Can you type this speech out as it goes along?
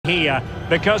here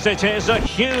because it is a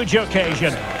huge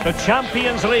occasion. The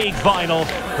Champions League final.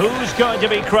 Who's going to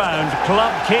be crowned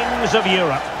Club Kings of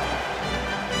Europe?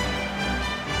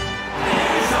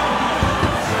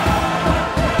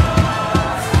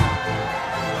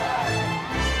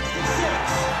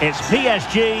 It's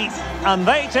PSG, and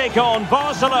they take on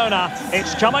Barcelona.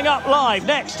 It's coming up live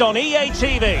next on EA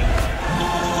TV.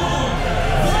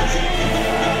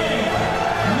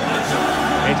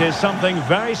 It is something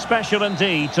very special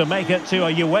indeed to make it to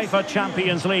a UEFA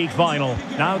Champions League final.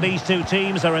 Now these two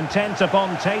teams are intent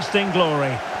upon tasting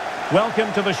glory.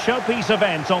 Welcome to the showpiece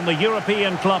event on the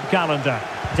European club calendar.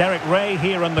 Derek Ray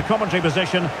here in the commentary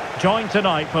position, joined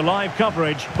tonight for live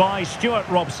coverage by Stuart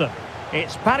Robson.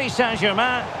 It's Paris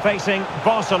Saint-Germain facing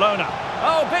Barcelona.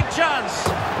 Oh, big chance!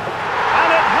 And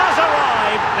it has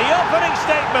arrived, the opening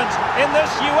statement in this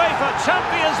UEFA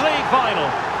Champions League final.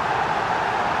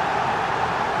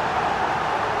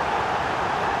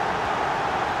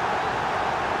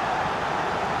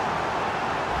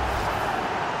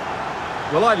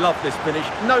 Well, I love this finish.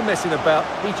 No messing about.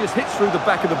 He just hits through the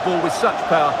back of the ball with such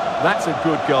power. That's a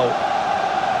good goal.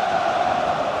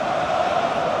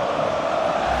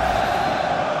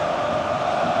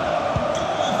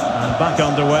 Back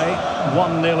underway,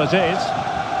 1-0 it is.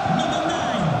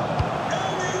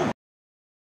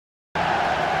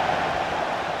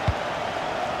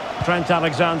 Trent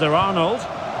Alexander-Arnold.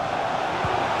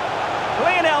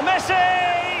 Lionel Messi!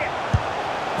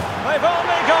 They've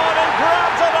only gone and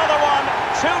grabbed another one.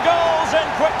 2 goals in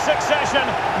quick succession.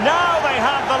 Now they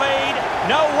have the lead.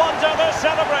 No wonder they're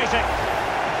celebrating.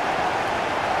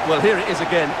 Well, here it is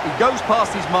again. He goes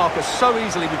past his marker so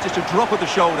easily with just a drop of the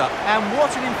shoulder. And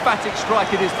what an emphatic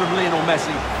strike it is from Lionel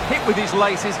Messi. Hit with his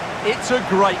laces. It's a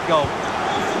great goal.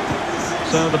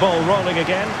 So the ball rolling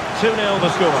again. 2-0 the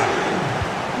score.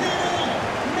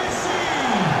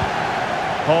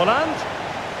 Haaland.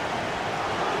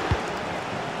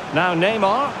 Now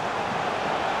Neymar.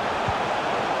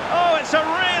 Oh, it's a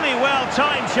really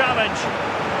well-timed challenge.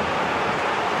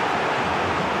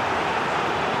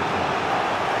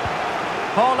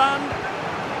 Haaland.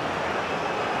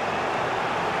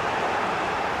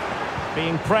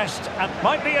 Being pressed, and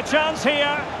might be a chance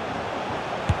here.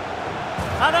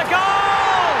 And a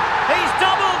goal! He's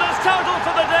doubled his total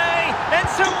for the day in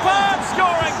superb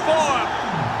scoring form.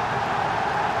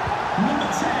 Number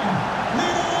 10,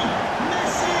 Lionel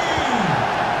Messi.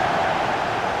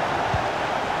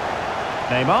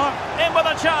 Neymar, in with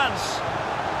a chance.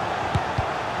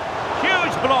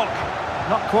 Huge block.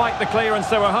 Not quite the clearance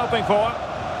they were hoping for.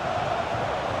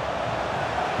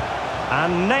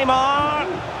 And Neymar.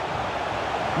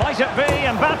 Might it be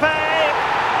Mbappe?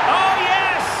 Oh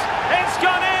yes! It's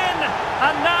gone in!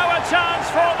 And now a chance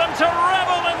for them to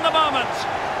revel in the moment.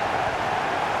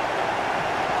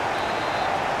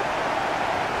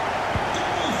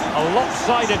 A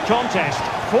lopsided contest.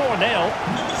 4-0.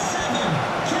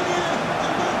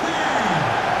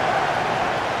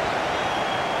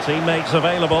 Teammates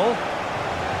available.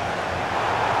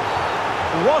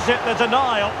 Was it the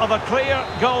denial of a clear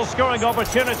goal-scoring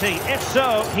opportunity? If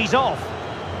so, he's off.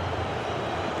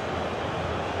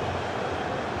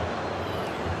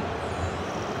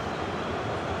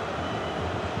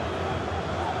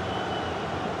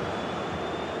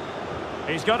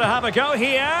 He's got to have a go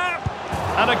here.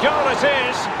 And a goal it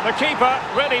is. The keeper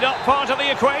really not part of the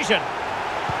equation.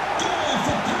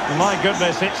 My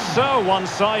goodness, it's so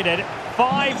one-sided.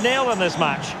 5-0 in this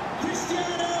match.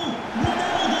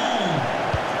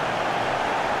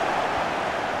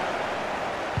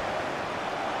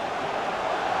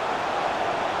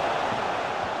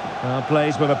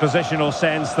 Plays with a positional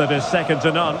sense that is second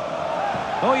to none.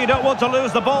 Oh, you don't want to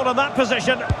lose the ball in that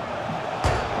position.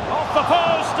 Off the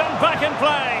post and back in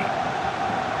play.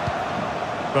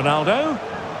 Ronaldo.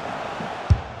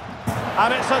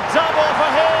 And it's a double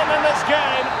for him in this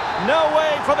game. No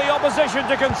way for the opposition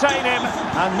to contain him.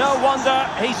 And no wonder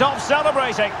he's off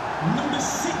celebrating. Number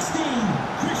 16,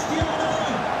 Cristiano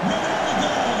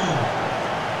Ronaldo.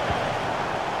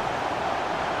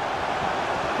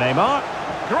 Neymar.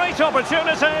 Great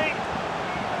opportunity.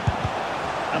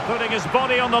 And putting his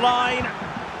body on the line.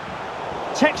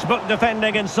 Textbook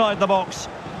defending inside the box.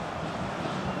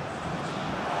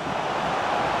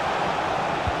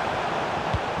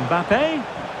 Mbappe.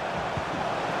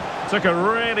 Took a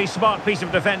really smart piece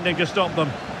of defending to stop them.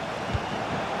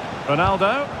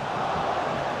 Ronaldo.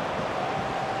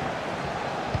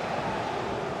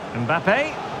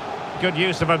 Mbappe. Good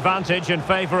use of advantage in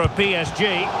favour of PSG.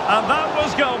 And that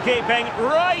was goalkeeping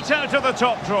right out of the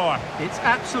top drawer. It's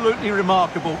absolutely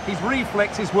remarkable. His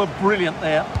reflexes were brilliant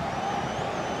there.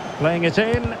 Playing it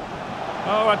in.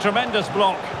 Oh, a tremendous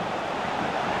block.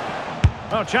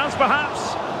 Oh, chance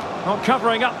perhaps. Not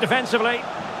covering up defensively.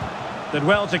 Did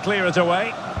well to clear it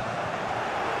away.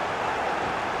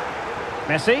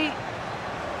 Messi.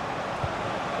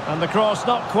 And the cross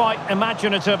not quite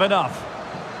imaginative enough.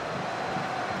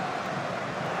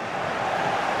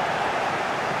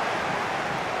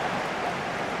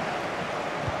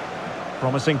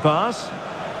 Promising pass.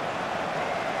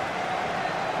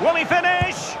 Will he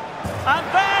finish? And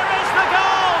there is the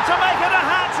goal to make it a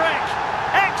hat-trick.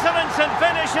 Excellence in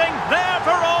finishing, there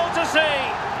for all to see.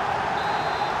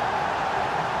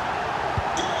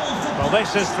 Well,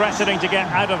 this is threatening to get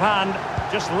out of hand.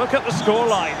 Just look at the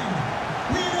scoreline.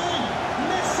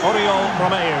 Oriol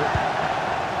Romeu.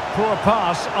 Poor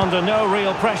pass under no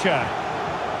real pressure.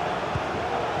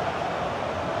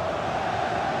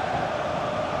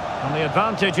 And the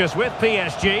advantage is with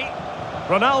PSG.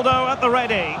 Ronaldo at the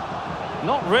ready.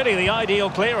 Not really the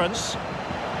ideal clearance.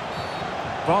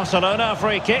 Barcelona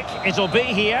free kick. It'll be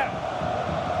here.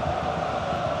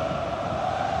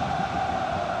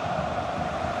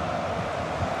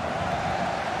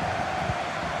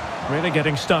 Really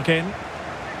getting stuck in.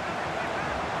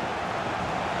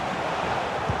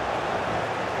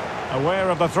 Aware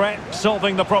of the threat,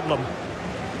 solving the problem.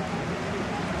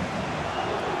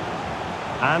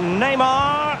 And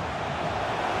Neymar.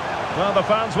 Well, the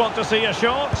fans want to see a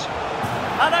shot.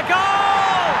 And a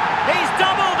goal! He's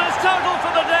doubled his total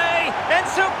for the day in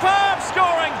superb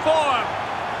scoring form.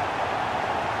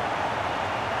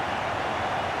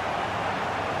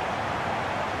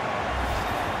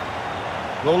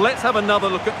 Well, let's have another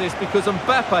look at this because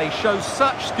Mbappe shows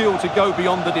such skill to go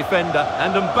beyond the defender,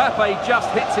 and Mbappe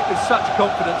just hits it with such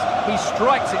confidence. He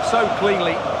strikes it so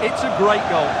cleanly. It's a great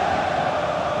goal.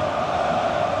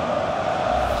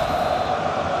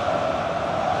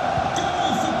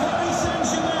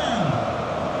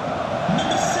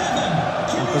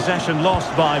 Possession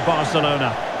lost by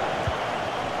Barcelona.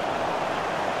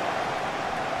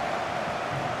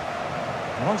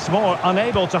 Once more,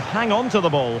 unable to hang on to the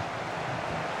ball.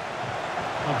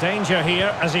 Well, danger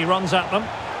here as he runs at them.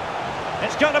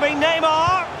 It's going to be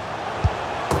Neymar.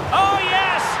 Oh,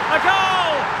 yes! A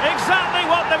goal! Exactly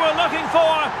what they were looking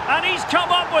for, and he's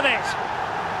come up with it.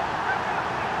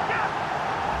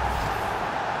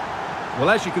 Well,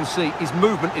 as you can see, his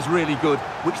movement is really good,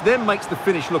 which then makes the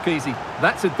finish look easy.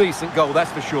 That's a decent goal,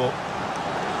 that's for sure.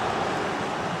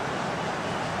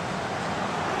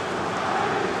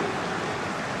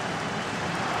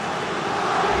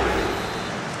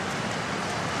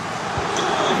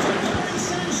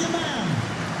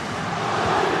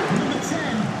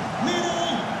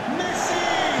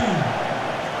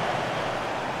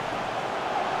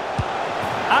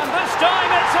 And this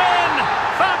time it's in!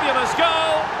 Fabulous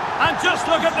goal! And just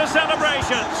look at the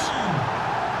celebrations.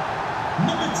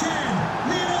 Number 10,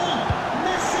 Lionel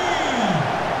Messi.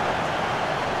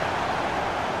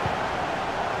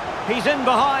 He's in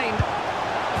behind.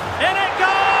 In it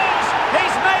goes!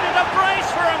 He's made it a brace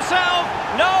for himself.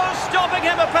 No stopping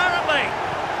him, apparently.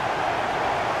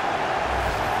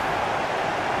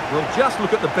 Well, just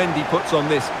look at the bend he puts on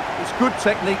this. It's good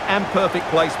technique and perfect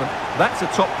placement. That's a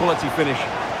top quality finish.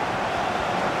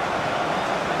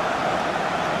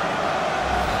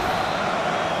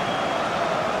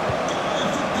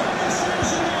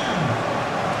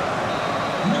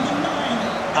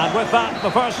 And with that,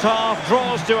 the first half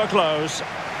draws to a close.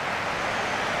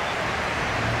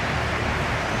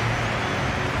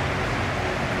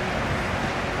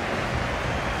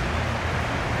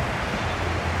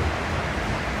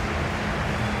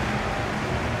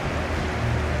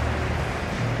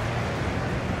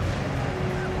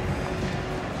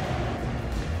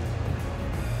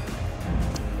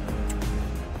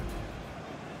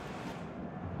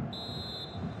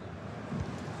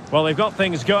 Well, they've got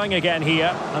things going again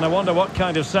here, and I wonder what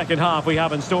kind of second half we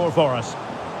have in store for us.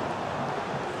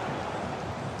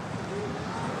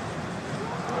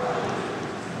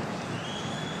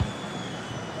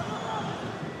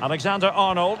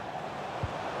 Alexander-Arnold.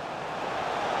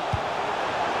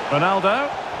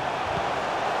 Ronaldo.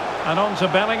 And on to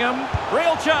Bellingham.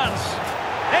 Real chance.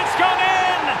 It's gone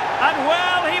in! And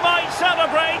well, he might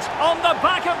celebrate on the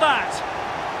back of that.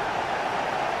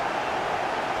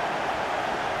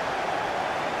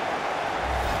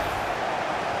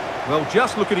 Well,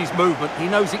 just look at his movement. He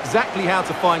knows exactly how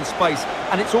to find space,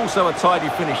 and it's also a tidy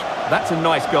finish. That's a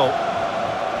nice goal.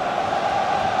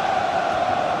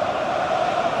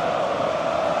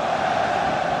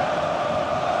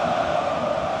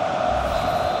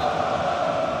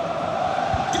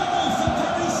 Goal for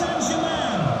Paris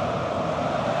Saint-Germain.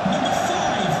 Number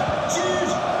 5,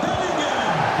 Jude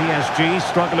Bellingham. PSG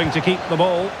struggling to keep the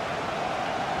ball.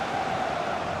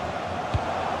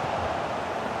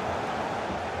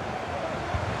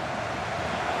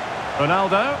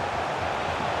 Ronaldo.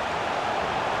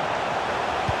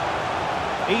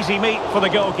 Easy meet for the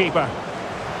goalkeeper.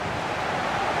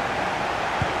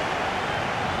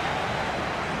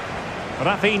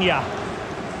 Rafinha.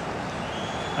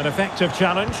 An effective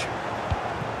challenge.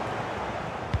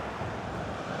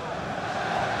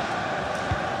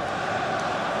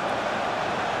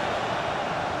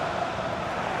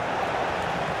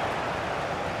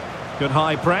 Good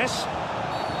high press.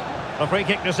 The free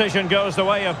kick decision goes the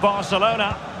way of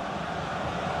Barcelona.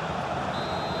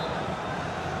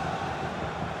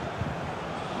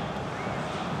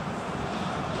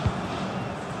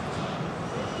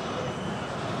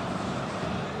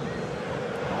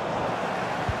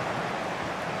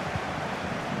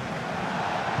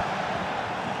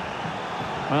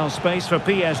 Well, space for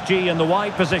PSG in the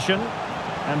wide position.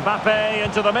 Mbappe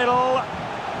into the middle.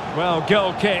 Well,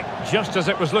 goal kick, just as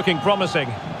it was looking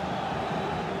promising.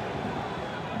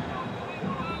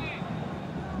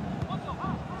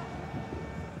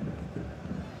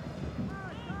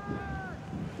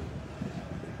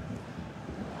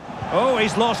 Oh,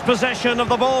 he's lost possession of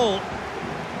the ball.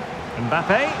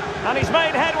 Mbappe, and he's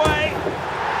made headway.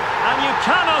 And you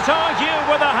cannot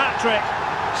argue with a hat-trick.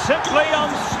 Simply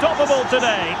unstoppable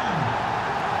today.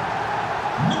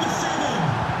 Number 7,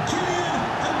 Kylian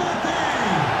Mbappe.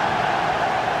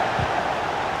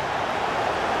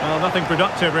 Well, nothing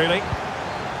productive, really.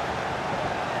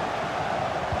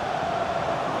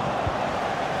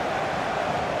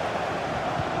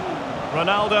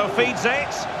 Ronaldo feeds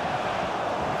it.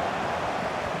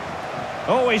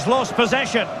 Oh, he's lost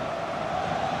possession.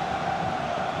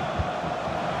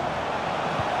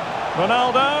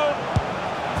 Ronaldo.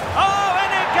 Oh,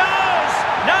 in it goes!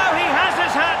 Now he has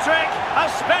his hat-trick. A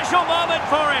special moment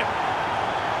for him.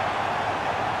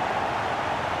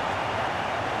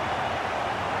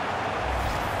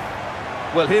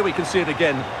 Well, here we can see it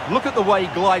again. Look at the way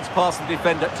he glides past the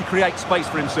defender to create space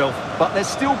for himself. But there's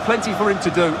still plenty for him to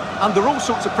do. Under all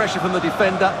sorts of pressure from the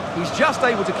defender, he's just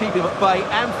able to keep him at bay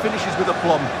and finishes with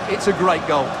aplomb. It's a great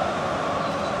goal.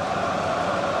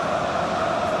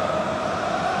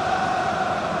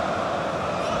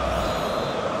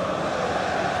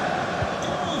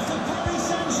 Goal for Paris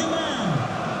Saint-Germain.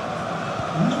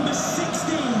 Number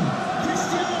 16,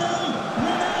 Cristiano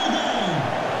Ronaldo.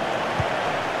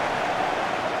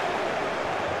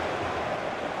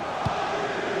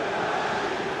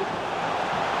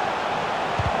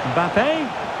 Mbappe.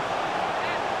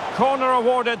 Corner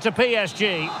awarded to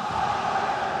PSG.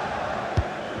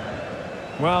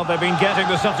 Well, they've been getting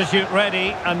the substitute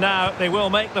ready, and now they will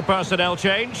make the personnel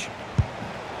change.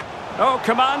 Oh,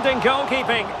 commanding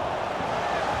goalkeeping.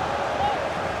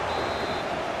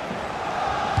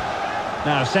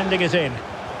 Now sending it in.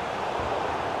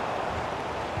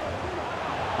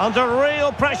 Under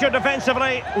real pressure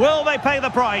defensively. Will they pay the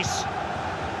price?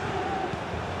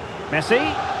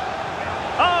 Messi.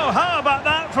 Oh, how about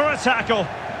that for a tackle?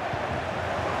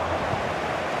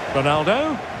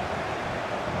 Ronaldo.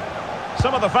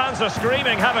 Some of the fans are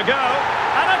screaming, have a go.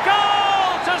 And a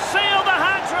goal to seal the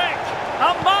hat-trick.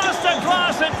 A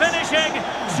masterclass in finishing.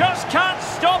 Just can't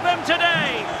stop him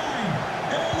today.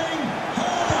 Erling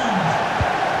Haaland.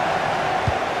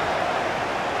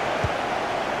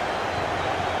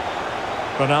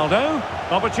 Ronaldo.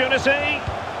 Opportunity.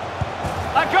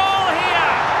 A goal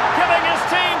here. Giving his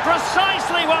team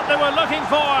precisely what they were looking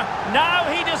for. Now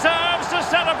he deserves to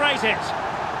celebrate it.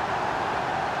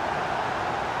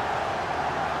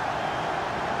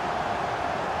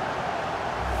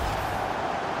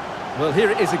 Well,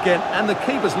 here it is again, and the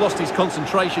keeper's lost his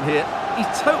concentration here. He's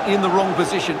totally in the wrong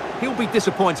position. He'll be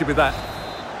disappointed with that.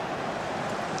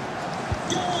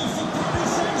 Goal for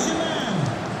Paris Saint-Germain.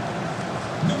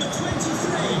 Number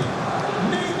 23,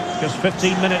 Neymar. Just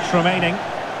 15 minutes remaining.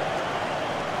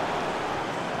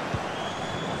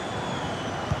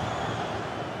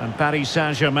 And Paris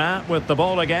Saint-Germain with the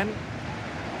ball again.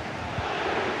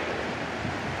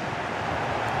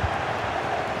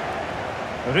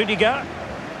 Rudiger.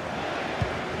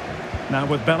 Now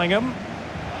with Bellingham.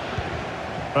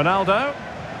 Ronaldo.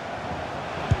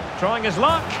 Trying his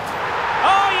luck.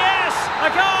 Oh yes! A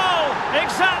goal!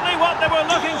 Exactly what they were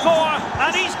looking for,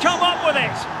 and he's come up with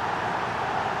it.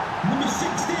 Number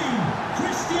 16,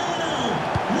 Cristiano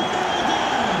Ronaldo.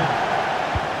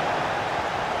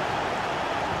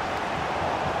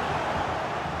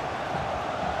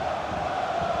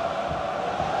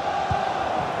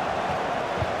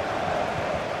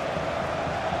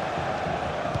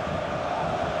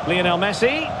 Lionel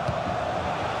Messi.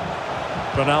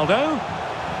 Ronaldo.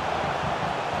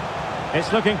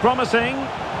 It's looking promising.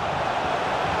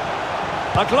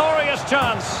 A glorious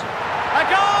chance. A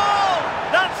goal!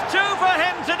 That's 2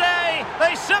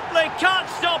 They simply can't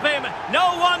stop him.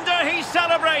 No wonder he's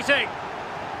celebrating.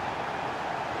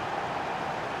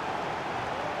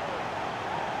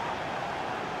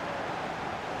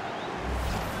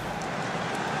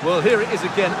 Well, here it is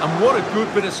again, and what a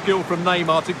good bit of skill from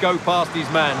Neymar to go past his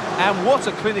man. And what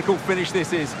a clinical finish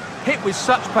this is. Hit with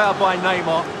such power by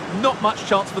Neymar. Not much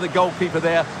chance for the goalkeeper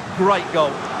there. Great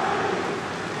goal.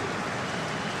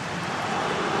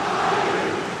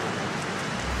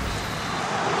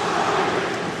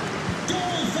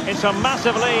 It's a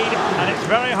massive lead, and it's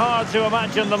very hard to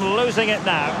imagine them losing it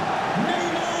now.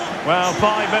 Well,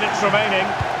 5 minutes remaining,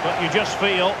 but you just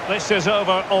feel this is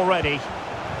over already.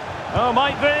 Oh,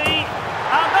 might be.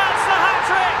 And that's the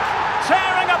hat-trick!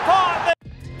 Tearing apart the...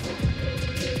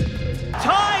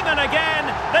 Time and again,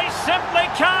 they simply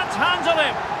can't handle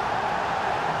him.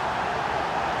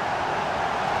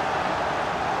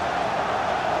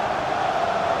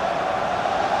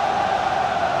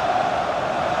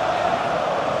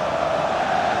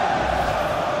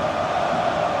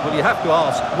 Well, you have to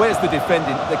ask, where's the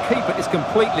defending? The keeper is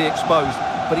completely exposed,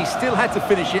 but he still had to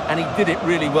finish it, and he did it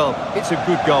really well. It's a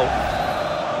good goal.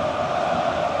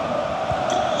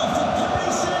 Goal for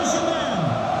Paris Saint-Germain.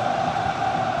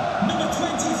 Number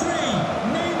 23,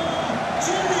 Neymar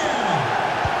Jr.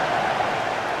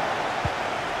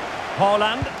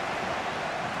 Haaland.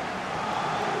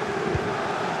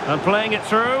 And playing it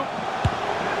through.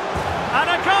 And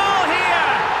a goal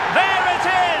here! There it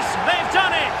is! They've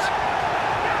done it!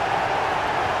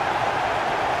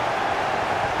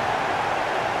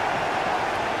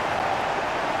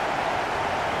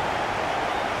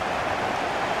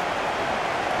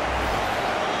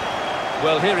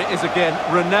 Well, here it is again.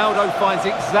 Ronaldo finds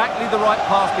exactly the right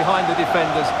pass behind the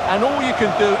defenders, and all you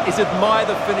can do is admire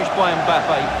the finish by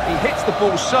Mbappe. He hits the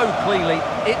ball so cleanly.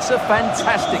 It's a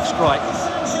fantastic strike.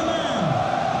 Saint-Germain.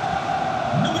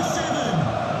 Number 7,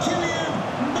 Kylian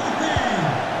Mbappe.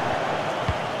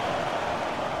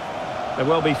 There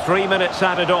will be 3 minutes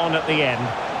added on at the end.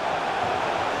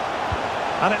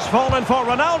 And it's fallen for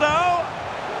Ronaldo.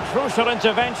 Crucial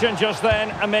intervention just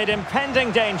then amid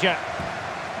impending danger.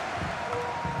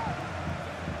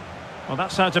 Well,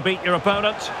 that's how to beat your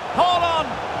opponent. Haaland!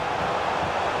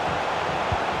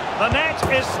 The net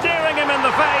is staring him in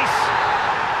the face.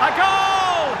 A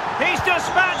goal! He's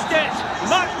dispatched it.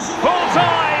 Much full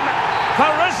time.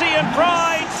 Parisian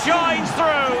pride shines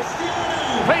through.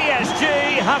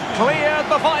 PSG have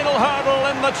cleared the final hurdle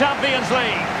in the Champions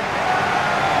League.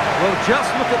 Well,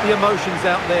 just look at the emotions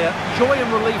out there. Joy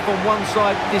and relief on one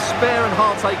side, despair and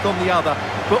heartache on the other.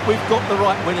 But we've got the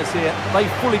right winners here. They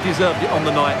fully deserved it on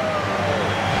the night.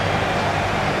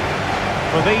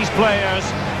 For these players,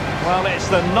 well,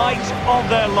 it's the night of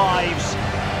their lives,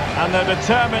 and they're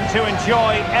determined to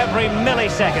enjoy every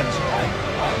millisecond.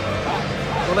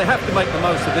 Well, they have to make the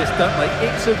most of this, don't they?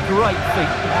 It's a great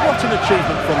feat. What an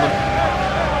achievement from them.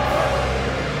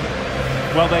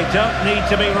 Well, they don't need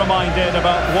to be reminded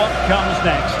about what comes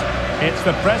next. It's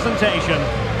the presentation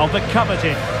of the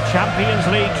coveted Champions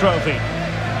League trophy.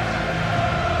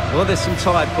 Well, there's some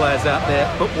tired players out there,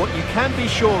 but what you can be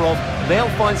sure of,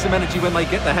 they'll find some energy when they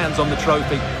get their hands on the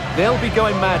trophy. They'll be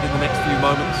going mad in the next few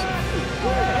moments.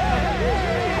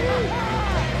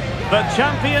 The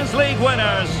Champions League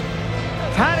winners,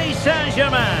 Paris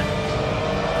Saint-Germain.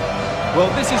 Well,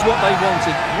 this is what they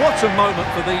wanted. What a moment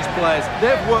for these players.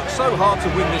 They've worked so hard to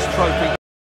win this trophy.